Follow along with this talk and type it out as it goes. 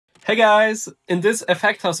Hey guys! In this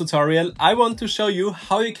Effect House tutorial, I want to show you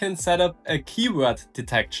how you can set up a keyword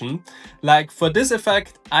detection. Like for this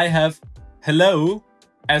effect, I have hello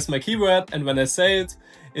as my keyword, and when I say it,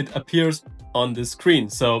 it appears on the screen.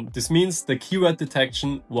 So this means the keyword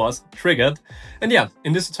detection was triggered. And yeah,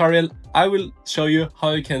 in this tutorial, I will show you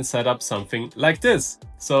how you can set up something like this.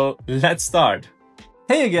 So let's start.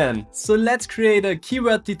 Hey again! So let's create a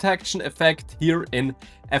keyword detection effect here in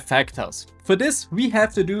Effect House. For this, we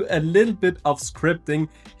have to do a little bit of scripting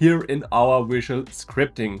here in our visual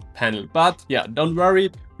scripting panel. But yeah, don't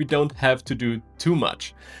worry, we don't have to do too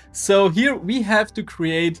much. So here we have to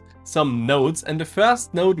create some nodes, and the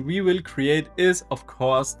first node we will create is, of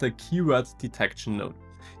course, the keyword detection node.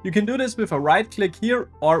 You can do this with a right click here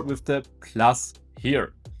or with the plus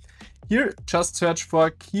here. Here, just search for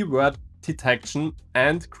keyword detection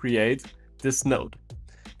and create this node.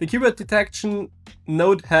 The keyword detection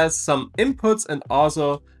node has some inputs and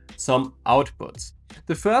also some outputs.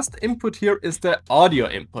 The first input here is the audio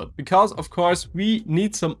input, because of course we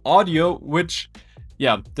need some audio which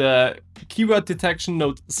the keyword detection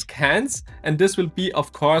node scans, and this will be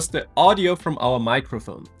of course the audio from our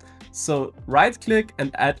microphone. So right click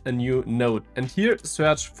and add a new node, and here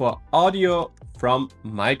search for audio from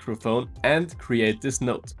microphone and create this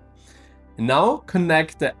node. Now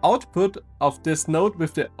connect the output of this node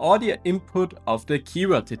with the audio input of the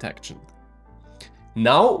keyword detection.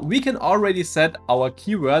 Now we can already set our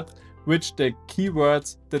keyword which the keyword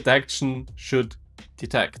detection should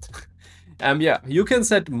detect. You can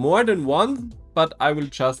set more than one, but I will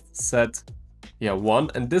just set one,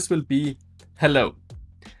 and this will be hello.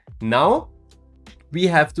 Now we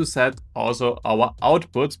have to set also our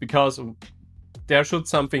outputs, because there should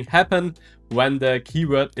something happen when the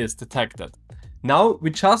keyword is detected. Now we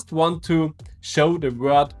just want to show the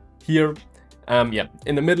word here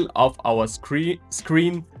in the middle of our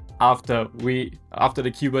screen after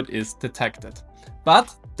the keyword is detected.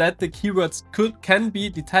 But that the keywords can be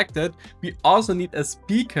detected, we also need a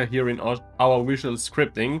speaker here in our visual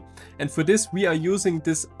scripting, and for this we are using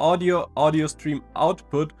this audio stream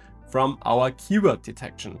output from our keyword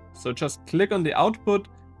detection. So just click on the output,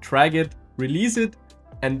 drag it, release it,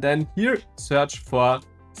 and then here search for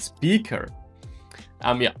speaker.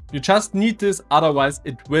 You just need this, otherwise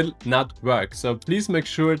it will not work. So please make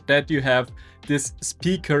sure that you have this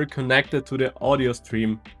speaker connected to the audio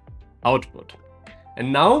stream output.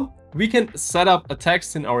 And now we can set up a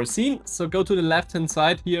text in our scene. So go to the left hand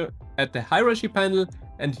side here at the hierarchy panel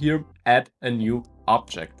and here add a new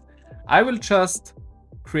object. I will just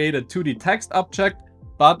create a 2D text object,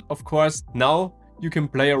 but of course now you can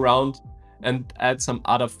play around and add some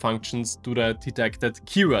other functions to the detected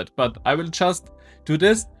keyword. But I will just do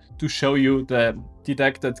this to show you the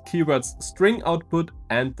detected keyword's string output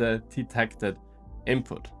and the detected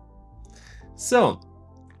input. So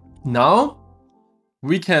now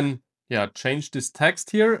we can change this text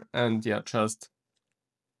here and just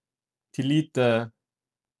delete the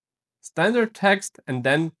standard text and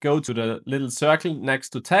then go to the little circle next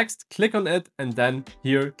to text, click on it, and then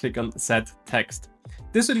here click on set text.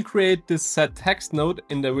 This will create this set text node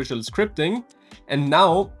in the visual scripting, and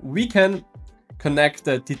now we can connect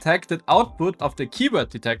the detected output of the keyword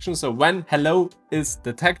detection. So when hello is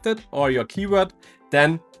detected or your keyword,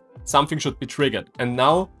 then something should be triggered, and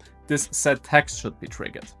now this set text should be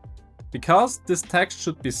triggered, because this text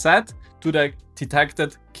should be set to the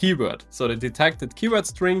detected keyword. So the detected keyword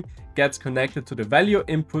string gets connected to the value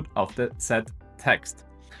input of the set text.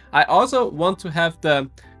 I also want to have the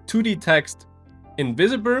 2D text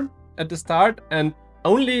invisible at the start, and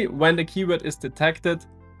only when the keyword is detected,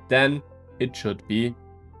 then it should be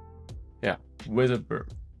visible.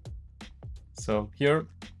 So here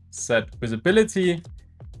set visibility,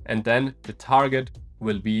 and then the target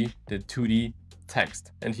will be the 2D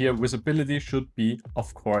text, and here visibility should be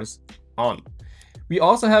of course on. We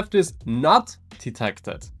also have this not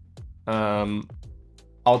detected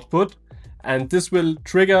output, and this will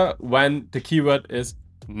trigger when the keyword is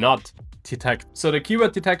not detected. So the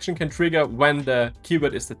keyword detection can trigger when the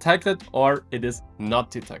keyword is detected or it is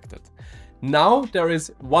not detected. Now there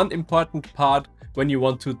is one important part when you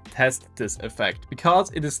want to test this effect,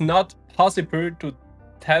 because it is not possible to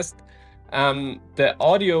test the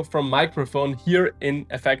audio from microphone here in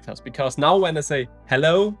Effect House, because now when I say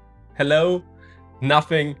hello,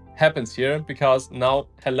 nothing happens here, because now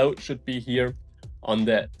hello should be here on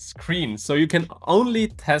the screen. So you can only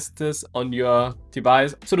test this on your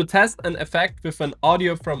device. So to test an effect with an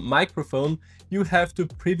audio from microphone, you have to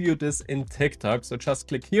preview this in TikTok. So just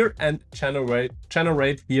click here and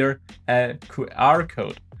generate here a QR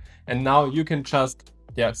code. And now you can just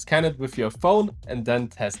scan it with your phone and then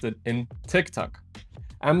test it in TikTok.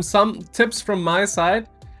 Some tips from my side.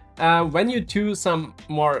 When you do some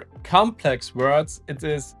more complex words, it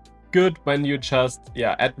is good when you just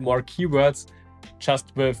add more keywords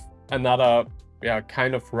just with another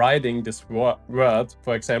kind of writing this word.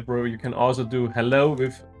 For example, you can also do hello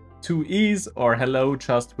with 2 E's or hello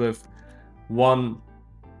just with 1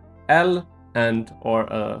 L and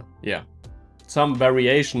or some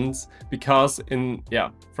variations, because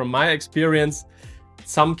from my experience,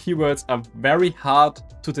 some keywords are very hard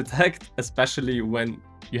to detect, especially when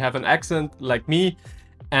you have an accent like me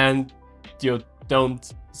and you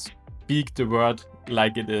don't speak the word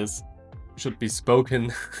like it should be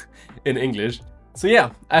spoken in English. So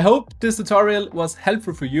I hope this tutorial was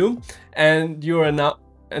helpful for you and you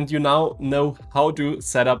now know how to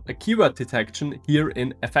set up a keyword detection here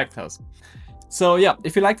in Effecthaus. So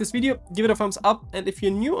if you like this video, give it a thumbs up, and if you're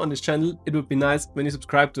new on this channel, it would be nice when you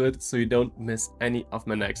subscribe to it so you don't miss any of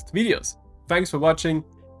my next videos. Thanks for watching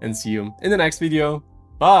and see you in the next video.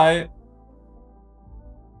 Bye!